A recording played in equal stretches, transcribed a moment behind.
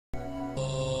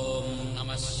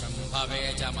భవే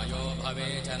చ మయో భవే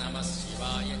చ నమః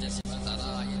శివాయ చ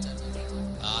శివతరాయ చ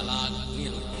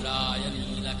కాలాగ్నిరుద్రాయ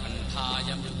నీలకంఠాయ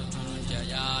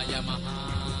మృత్యుంజయాయ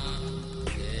మహాదేవాయ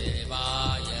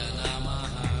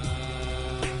నమః.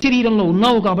 శరీరంలో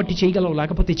ఉన్నావు కాబట్టి చేయగలవు,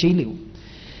 లేకపోతే చేయలేవు.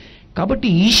 కాబట్టి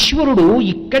ఈశ్వరుడు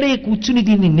ఇక్కడే కూర్చుని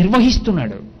దీన్ని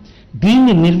నిర్వహిస్తున్నాడు.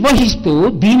 దీన్ని నిర్వహిస్తూ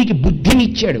దీనికి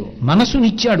బుద్ధినిచ్చాడు,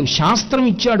 మనసునిచ్చాడు, శాస్త్రం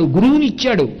ఇచ్చాడు,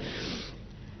 గురువునిచ్చాడు.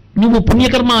 నువ్వు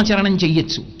పుణ్యకర్మాచరణం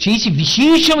చెయ్యొచ్చు, చేసి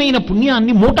విశేషమైన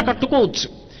పుణ్యాన్ని మూట కట్టుకోవచ్చు.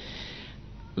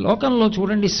 లోకంలో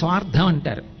చూడండి, స్వార్థం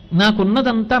అంటారు.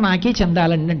 నాకున్నదంతా నాకే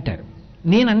చెందాలండి అంటారు.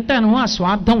 నేనంటాను ఆ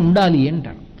స్వార్థం ఉండాలి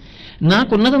అంటారు.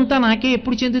 నాకున్నదంతా నాకే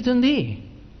ఎప్పుడు చెందుతుంది?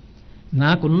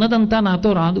 నాకున్నదంతా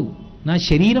నాతో రాదు. నా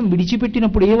శరీరం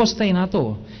విడిచిపెట్టినప్పుడు ఏ వస్తాయి నాతో?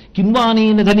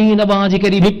 కింవానేన ధనేన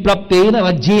వాజికరిభిప్రాప్తేన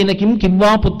వజ్యేన కిం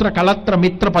కింవా పుత్ర కళత్ర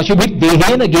మిత్ర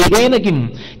పశుభిర్దేహేన గేహేన కిం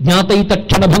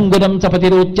జ్ఞాతైతక్షణభంగురం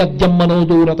సపతిరోత్యద్యం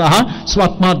మనోదూరతః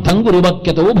స్వాత్మార్థం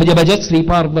గురువాక్యతో భజ భజ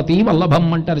శ్రీపార్వతీ వల్లభం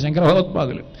అంటారు శంకర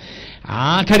భగవత్పాదులు.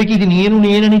 ఆఖరికి ఇది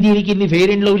నేనని దీనికి ఇన్ని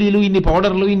ఫెయిర్ అండ్ లవ్లీలు, ఇన్ని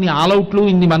పౌడర్లు, ఇన్ని ఆల్అవుట్లు,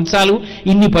 ఇన్ని మంచాలు,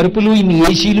 ఇన్ని పరుపులు, ఇన్ని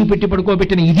ఏసీలు పెట్టి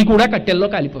పడుకోబెట్టిన ఇది కూడా కట్టెల్లో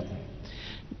కాలిపోతుంది.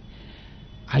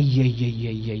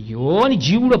 అయ్యయ్యయ్యయ్యో అని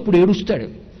జీవుడు అప్పుడు ఏడుస్తాడు.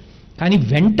 కానీ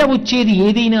వెంట వచ్చేది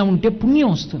ఏదైనా ఉంటే పుణ్యం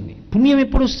వస్తుంది. పుణ్యం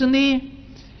ఎప్పుడు వస్తుంది?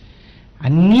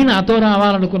 అన్నీ నాతో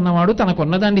రావాలనుకున్నవాడు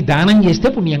తనకున్నదాన్ని దానం చేస్తే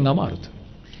పుణ్యంగా మారుతుంది.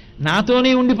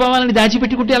 నాతోనే ఉండిపోవాలని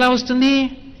దాచిపెట్టుకుంటే ఎలా వస్తుంది?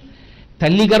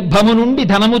 తల్లి గర్భము నుండి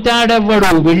ధనము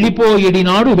తాడెవ్వడు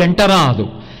వెళ్ళిపోయేడినాడు వెంటరాదు,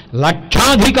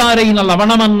 లక్షాధికారైన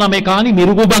లవణమన్నమే కాని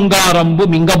మెరుగు బంగారంబు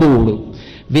మింగబోడు,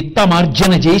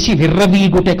 విత్తమార్జన చేసి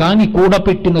విర్రవీగుటె కాని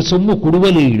కూడపెట్టిన సొమ్ము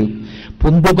కుడువలేడు,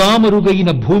 పొందుగా మరుగైన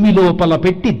భూమి లోపల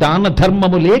పెట్టి దాన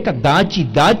ధర్మము లేక దాచి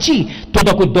దాచి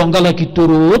తుదకు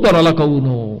దొంగలకిత్తురో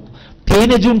దొరలకవును,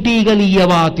 తేనె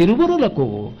జుంటీగలియవా తిరువురులకు,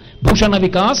 భూషణ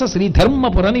వికాస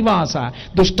శ్రీధర్మపుర నివాస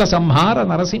దుష్ట సంహార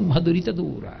నరసింహ దురిత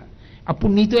దూర.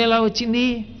 అప్పుడు నీతో ఎలా వచ్చింది?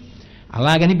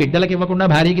 అలాగని బిడ్డలకు ఇవ్వకుండా,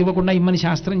 భార్యకి ఇవ్వకుండా ఇమ్మని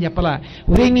శాస్త్రం చెప్పలా.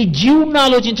 ఒరే నీ జీవుణ్ణి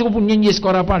ఆలోచించక పుణ్యం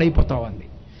చేసుకోరా, పాడైపోతావు అంది.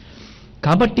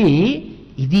 కాబట్టి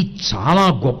ఇది చాలా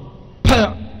గొప్ప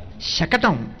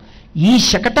శకటం. ఈ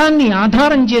శకటాన్ని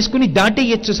ఆధారం చేసుకుని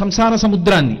దాటేయచ్చు సంసార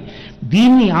సముద్రాన్ని.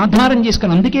 దీన్ని ఆధారం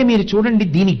చేసుకుని, అందుకే మీరు చూడండి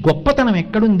దీని గొప్పతనం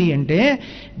ఎక్కడుంది అంటే,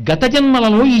 గత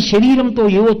జన్మలలో ఈ శరీరంతో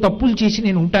ఏవో తప్పులు చేసి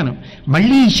నేను ఉంటాను,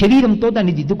 మళ్ళీ ఈ శరీరంతో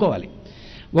దాన్ని దిద్దుకోవాలి.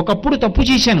 ఒకప్పుడు తప్పు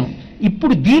చేశాను,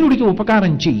 ఇప్పుడు దీనుడికి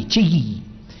ఉపకారం చెయ్యి.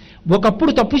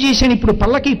 ఒకప్పుడు తప్పు చేశాను, ఇప్పుడు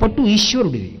పల్లకి పట్టు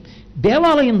ఈశ్వరుడిది.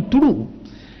 దేవాలయం తుడు.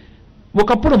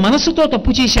 ఒకప్పుడు మనసుతో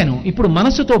తప్పు చేశాను, ఇప్పుడు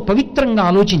మనసుతో పవిత్రంగా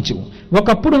ఆలోచించు.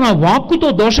 ఒకప్పుడు నా వాక్కుతో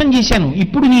దోషం చేశాను,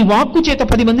 ఇప్పుడు నీ వాక్కు చేత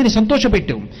 10 మందిని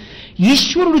సంతోషపెట్టు.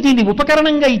 ఈశ్వరుడు దీన్ని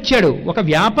ఉపకరణంగా ఇచ్చాడు. ఒక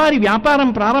వ్యాపారి వ్యాపారం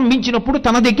ప్రారంభించినప్పుడు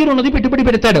తన దగ్గర ఉన్నది పెట్టుబడి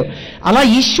పెడతాడు. అలా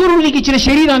ఈశ్వరుడికి ఇచ్చిన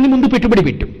శరీరాన్ని ముందు పెట్టుబడి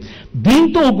పెట్టు.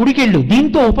 దీంతో గుడికెళ్ళు,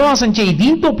 దీంతో ఉపవాసం చేయి,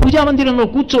 దీంతో పూజా మందిరంలో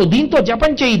కూర్చో, దీంతో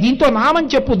జపం చేయి, దీంతో నామం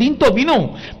చెప్పు, దీంతో విను,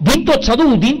 దీంతో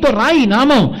చదువు, దీంతో రాయి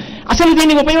నామం. అసలు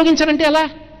దీన్ని ఉపయోగించనంటే ఎలా?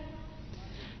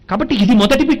 కాబట్టి ఇది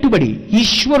మొదటి పెట్టుబడి,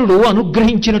 ఈశ్వరుడు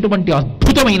అనుగ్రహించినటువంటి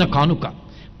అద్భుతమైన కానుక.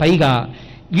 పైగా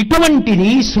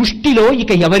ఇటువంటిది సృష్టిలో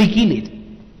ఇక ఎవరికీ లేదు.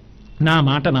 నా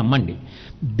మాట నమ్మండి,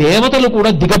 దేవతలు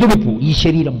కూడా దిగదుడుపు ఈ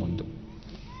శరీరం ముందు.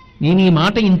 నేను ఈ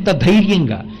మాట ఇంత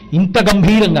ధైర్యంగా, ఇంత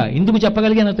గంభీరంగా ఎందుకు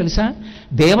చెప్పగలిగానో తెలుసా?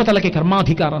 దేవతలకి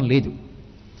కర్మాధికారం లేదు.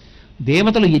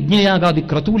 దేవతలు యజ్ఞయాగాది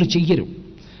క్రతువులు చెయ్యరు.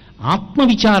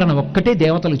 ఆత్మవిచారణ ఒక్కటే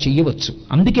దేవతలు చెయ్యవచ్చు.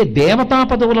 అందుకే దేవతా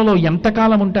పదవులలో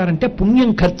ఎంతకాలం ఉంటారంటే పుణ్యం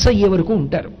ఖర్చు అయ్యే వరకు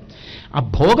ఉంటారు. ఆ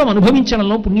భోగం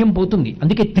అనుభవించడంలో పుణ్యం పోతుంది.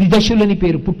 అందుకే త్రిదశులని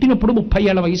పేరు. పుట్టినప్పుడు 30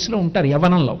 ఏళ్ల వయసులో ఉంటారు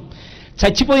యవ్వనంలో,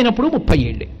 చచ్చిపోయినప్పుడు 30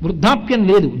 ఏళ్ళే. వృద్ధాప్యం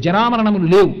లేదు, జరామరణములు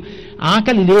లేవు,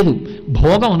 ఆకలి లేదు,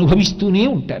 భోగం అనుభవిస్తూనే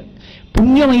ఉంటారు.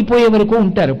 పుణ్యం అయిపోయే వరకు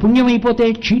ఉంటారు. పుణ్యం అయిపోతే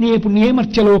క్షీణే పుణ్యే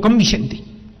మర్త్యలోకం విశంతి,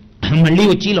 మళ్ళీ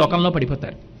వచ్చి లోకంలో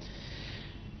పడిపోతారు.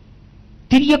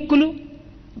 తిర్యక్కులు,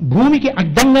 భూమికి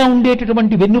అడ్డంగా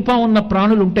ఉండేటటువంటి వెన్నుపా ఉన్న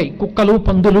ప్రాణులు ఉంటాయి, కుక్కలు,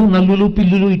 పందులు, నల్లులు,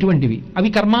 పిల్లులు, ఇటువంటివి. అవి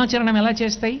కర్మాచరణం ఎలా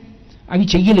చేస్తాయి? అవి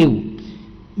చెయ్యలేవు.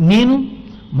 నేను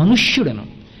మనుష్యుడను,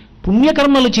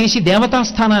 పుణ్యకర్మలు చేసి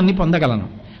దేవతాస్థానాన్ని పొందగలను,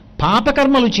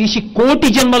 పాపకర్మలు చేసి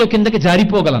 1,000,000 జన్మల కిందకి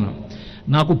జారిపోగలను.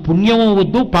 నాకు పుణ్యము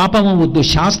వద్దు, పాపము వద్దు.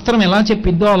 శాస్త్రం ఎలా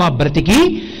చెప్పిందో అలా బ్రతికి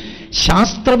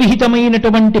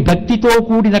శాస్త్రవిహితమైనటువంటి భక్తితో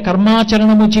కూడిన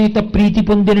కర్మాచరణము చేత ప్రీతి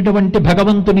పొందినటువంటి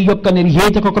భగవంతుని యొక్క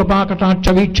నిర్హేతుక కృపాకటాక్ష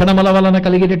వీక్షణముల వలన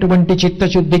కలిగినటువంటి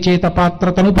చిత్తశుద్ధి చేత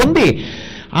పాత్రతను పొంది,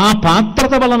 ఆ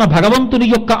పాత్రత వలన భగవంతుని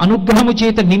యొక్క అనుగ్రహము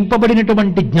చేత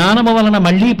నింపబడినటువంటి జ్ఞానము వలన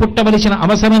మళ్లీ పుట్టవలసిన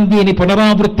అవసరం దీని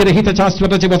పునరావృత్తి రహిత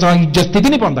శాశ్వత శివ సాయుధ్య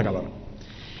స్థితిని పొందగలరు.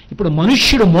 ఇప్పుడు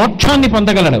మనుష్యుడు మోక్షాన్ని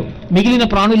పొందగలడు, మిగిలిన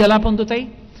ప్రాణులు ఎలా పొందుతాయి?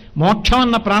 మోక్షం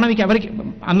అన్న ప్రాణానికి ఎవరికి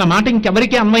అన్న మాట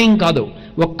ఇంకెవరికీ అన్వయం కాదు,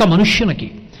 ఒక్క మనుష్యునికి.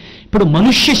 ఇప్పుడు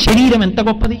మనుష్య శరీరం ఎంత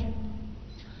గొప్పది!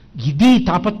 ఇది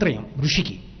తాపత్రయం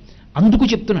ఋషికి. అందుకు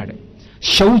చెప్తున్నాడు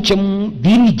శౌచం,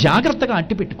 దీన్ని జాగ్రత్తగా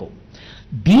అట్టిపెట్టుకో.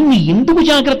 దీన్ని ఎందుకు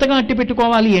జాగ్రత్తగా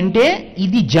అట్టిపెట్టుకోవాలి అంటే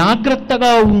ఇది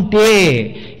జాగ్రత్తగా ఉంటే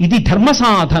ఇది ధర్మ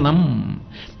సాధనం,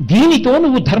 దీనితో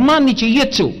నువ్వు ధర్మాన్ని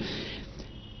చెయ్యొచ్చు.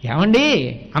 ఏమండి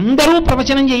అందరూ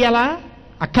ప్రవచనం చేయాలా?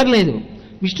 అక్కర్లేదు.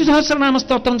 విష్ణు సహస్రనామ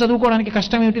స్తోత్రం చదువుకోవడానికి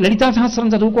కష్టం ఏమిటి? లలితా సహస్రం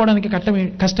చదువుకోవడానికి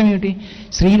కష్టం ఏమిటి?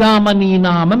 శ్రీరామ నీ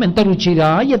నామం ఎంత రుచిరా,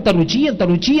 ఎంత రుచి ఎంత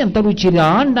రుచి ఎంత రుచిరా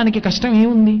అనడానికి కష్టం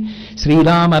ఏముంది?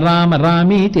 శ్రీరామ రామ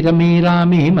రామే తిరమే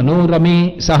రామే మనోరమే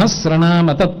సహస్రనామ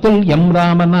తత్తుల్యం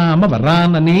రామనామ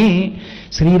వరాననే.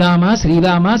 శ్రీరామ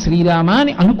శ్రీరామ శ్రీరామ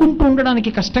అని అనుకుంటూ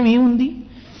ఉండడానికి కష్టం ఏముంది?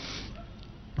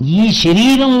 ఈ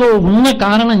శరీరంలో ఉన్న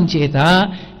కారణం చేత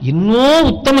ఎన్నో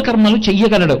ఉత్తమ కర్మలు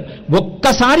చెయ్యగలడు.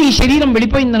 ఒక్కసారి ఈ శరీరం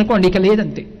వెళ్ళిపోయిందనుకోండి ఇక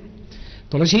లేదంతే.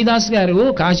 తులసీదాస్ గారు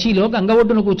కాశీలో గంగ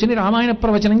ఒడ్డున కూర్చుని రామాయణ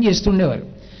ప్రవచనం చేస్తుండేవారు.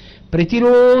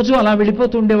 ప్రతిరోజు అలా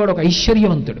వెళ్ళిపోతుండేవాడు ఒక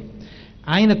ఐశ్వర్యవంతుడు.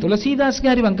 ఆయన తులసీదాస్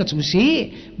గారి వంక చూసి,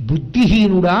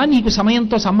 బుద్ధిహీనుడా, నీకు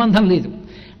సమయంతో సంబంధం లేదు,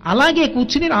 అలాగే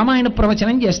కూర్చుని రామాయణ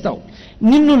ప్రవచనం చేస్తావు,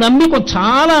 నిన్ను నమ్మి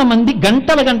చాలా మంది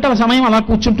గంటల సమయం అలా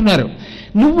కూర్చుంటున్నారు,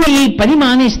 నువ్వు ఈ పని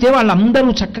మానేస్తే వాళ్ళందరూ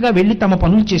చక్కగా వెళ్ళి తమ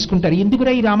పనులు చేసుకుంటారు,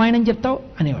 ఎందుకురా ఈ రామాయణం చెప్తావు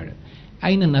అనేవాడు.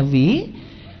 ఆయన నవ్వి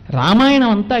రామాయణం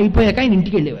అంతా అయిపోయాక ఆయన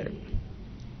ఇంటికి వెళ్ళేవారు.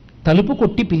 తలుపు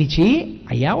కొట్టి పిలిచి,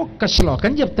 అయ్యా ఒక్క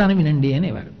శ్లోకం చెప్తాను వినండి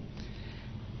అనేవారు.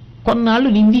 కొన్నాళ్ళు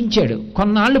నిందించాడు.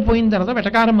 కొన్నాళ్ళు పోయిన తర్వాత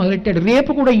వెటకారం మొదలెట్టాడు.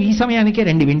 రేపు కూడా ఈ సమయానికే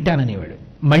రండి వింటాననేవాడు.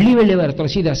 మళ్ళీ వెళ్ళేవారు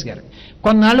తులసీదాస్ గారు.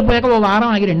 కొన్నాళ్ళు పోయాక ఓ వారం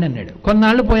ఆగి రండి అన్నాడు.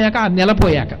 కొన్నాళ్ళు పోయాక ఆ నెల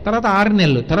పోయాక, తర్వాత 6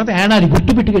 నెలలు, తర్వాత ఏడాది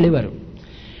గుర్తు పెట్టుకు వెళ్ళేవారు.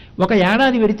 ఒక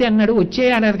ఏడాది వెడితే అన్నాడు, వచ్చే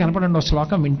ఏడాది కనపడండి ఓ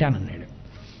శ్లోకం వింటానన్నాడు.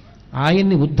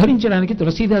 ఆయన్ని ఉద్ధరించడానికి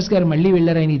తులసీదాస్ గారు మళ్ళీ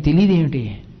వెళ్ళారు. ఆయనకి తెలియదేమిటి.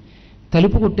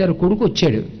 తలుపు కొట్టారు. కొడుకు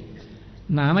వచ్చాడు.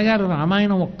 నాన్నగారు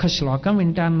రామాయణం ఒక్క శ్లోకం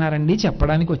వింటా అన్నారండి,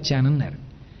 చెప్పడానికి వచ్చానన్నారు.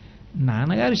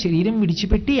 నాన్నగారు శరీరం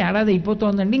విడిచిపెట్టి ఏడాది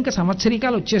అయిపోతోందండి, ఇంకా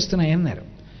సంవత్సరీకాలు వచ్చేస్తున్నాయన్నారు.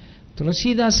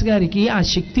 తులసీదాస్ గారికి ఆ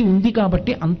శక్తి ఉంది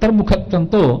కాబట్టి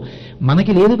అంతర్ముఖత్వంతో,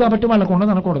 మనకి లేదు కాబట్టి వాళ్ళకు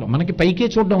ఉండదు అనకూడదు. మనకి పైకే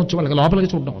చూడడం వచ్చు, వాళ్ళకి లోపలికి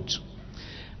చూడడం వచ్చు.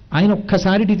 ఆయన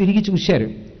ఒక్కసారి తిరిగి చూశారు.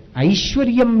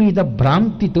 ఐశ్వర్యం మీద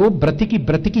భ్రాంతితో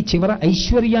బ్రతికి చివర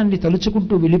ఐశ్వర్యాన్ని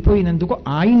తలుచుకుంటూ వెళ్ళిపోయినందుకు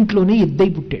ఆ ఇంట్లోనే ఎద్దై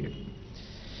పుట్టాడు.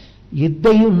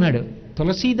 ఎద్దై ఉన్నాడు.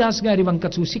 తులసీదాస్ గారి వంక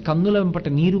చూసి కన్నుల వెంపట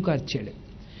నీరు కార్చాడు.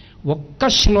 ఒక్క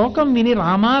శ్లోకం విని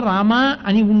రామా రామా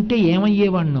అని ఉంటే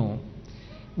ఏమయ్యేవాణ్ణో,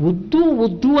 వద్దు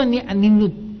వద్దు అని నిన్ను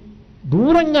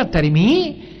దూరంగా తరిమి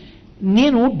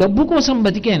నేను డబ్బు కోసం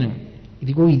బతికాను,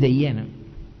 ఇదిగో ఇది అయ్యాను.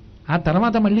 ఆ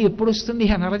తర్వాత మళ్ళీ ఎప్పుడు వస్తుంది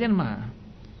ఆ నరజన్మ?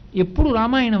 ఎప్పుడు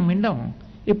రామాయణం వినడం,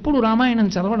 ఎప్పుడు రామాయణం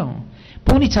చదవడం,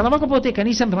 పోనీ చదవకపోతే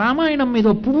కనీసం రామాయణం మీద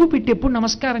పువ్వు పెట్టి ఎప్పుడు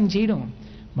నమస్కారం చేయడం,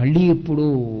 మళ్ళీ ఎప్పుడు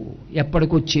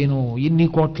ఎప్పటికొచ్చేనో ఎన్ని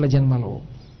కోట్ల జన్మలో,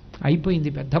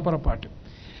 అయిపోయింది పెద్ద పొరపాటు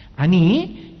అని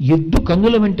ఎద్దు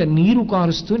కన్నుల వెంట నీరు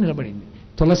కారుస్తూ నిలబడింది.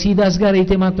 తులసీదాస్ గారు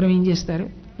అయితే మాత్రం ఏం చేస్తారు?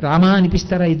 రామా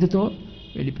అనిపిస్తారా? ఎద్దుతో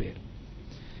వెళ్ళిపోయారు.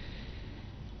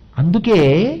 అందుకే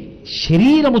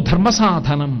శరీరము ధర్మ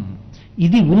సాధనం.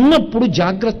 ఇది ఉన్నప్పుడు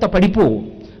జాగ్రత్త పడిపో.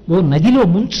 ఓ నదిలో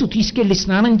ముంచు తీసుకెళ్లి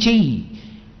స్నానం చెయ్యి,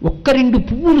 1-2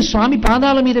 పువ్వులు స్వామి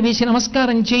పాదాల మీద వేసి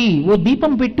నమస్కారం చెయ్యి, ఓ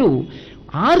దీపం పెట్టు,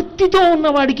 ఆర్తితో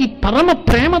ఉన్నవాడికి పరమ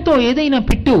ప్రేమతో ఏదైనా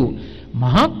పెట్టు,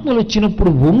 మహాత్ములు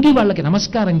వచ్చినప్పుడు వంగి వాళ్ళకి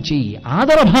నమస్కారం చెయ్యి,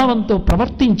 ఆదరభావంతో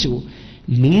ప్రవర్తించు.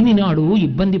 లేనినాడు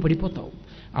ఇబ్బంది పడిపోతావు,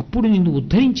 అప్పుడు నిన్ను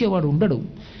ఉద్ధరించేవాడు ఉండడు.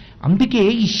 అందుకే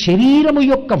ఈ శరీరము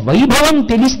యొక్క వైభవం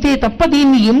తెలిస్తే తప్ప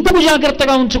దీన్ని ఎందుకు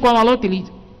జాగ్రత్తగా ఉంచుకోవాలో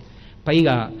తెలియదు.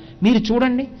 పైగా మీరు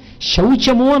చూడండి,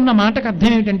 శౌచము అన్న మాటకు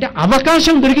అర్థం ఏమిటంటే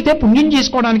అవకాశం దొరికితే పుణ్యం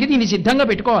చేసుకోవడానికి దీన్ని సిద్ధంగా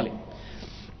పెట్టుకోవాలి.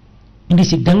 ఇది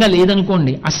సిద్ధంగా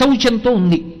లేదనుకోండి, అశౌచంతో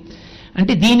ఉంది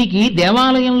అంటే దీనికి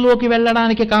దేవాలయంలోకి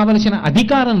వెళ్ళడానికి కావలసిన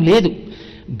అధికారం లేదు.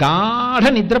 గాఢ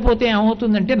నిద్రపోతే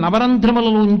ఏమవుతుందంటే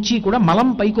నవరంధ్రములలోంచి కూడా మలం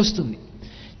పైకొస్తుంది,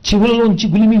 చెవులలోంచి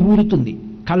గులిమి ఊరుతుంది,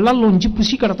 కళ్ళల్లోంచి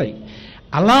పుసి కడతాయి.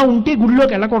 అలా ఉంటే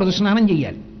గుళ్ళోకి వెళ్ళకూడదు, స్నానం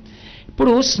చేయాలి.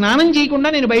 ఇప్పుడు స్నానం చేయకుండా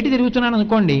నేను బయట తిరుగుతున్నాను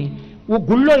అనుకోండి, ఓ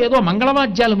గుళ్ళో ఏదో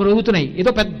మంగళవాద్యాలు మరుగుతున్నాయి,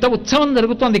 ఏదో పెద్ద ఉత్సవం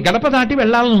జరుగుతోంది, గడప దాటి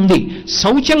వెళ్ళాలని ఉంది,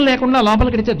 శౌచం లేకుండా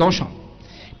లోపలికి వెడితే దోషం.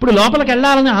 ఇప్పుడు లోపలికి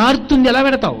వెళ్ళాలని ఆరుతుంది, ఎలా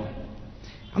పెడతావు?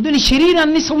 అందుకని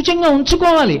శరీరాన్ని శౌచంగా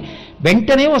ఉంచుకోవాలి.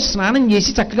 వెంటనే ఓ స్నానం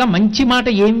చేసి చక్కగా మంచి మాట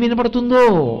ఏం వినపడుతుందో,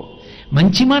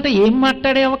 మంచి మాట ఏం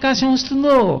మాట్లాడే అవకాశం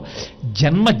వస్తుందో,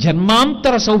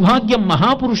 జన్మాంతర సౌభాగ్యం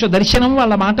మహాపురుష దర్శనం,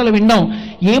 వాళ్ళ మాటలు వినడం,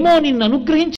 ఏమో నిన్ను అనుగ్రహించి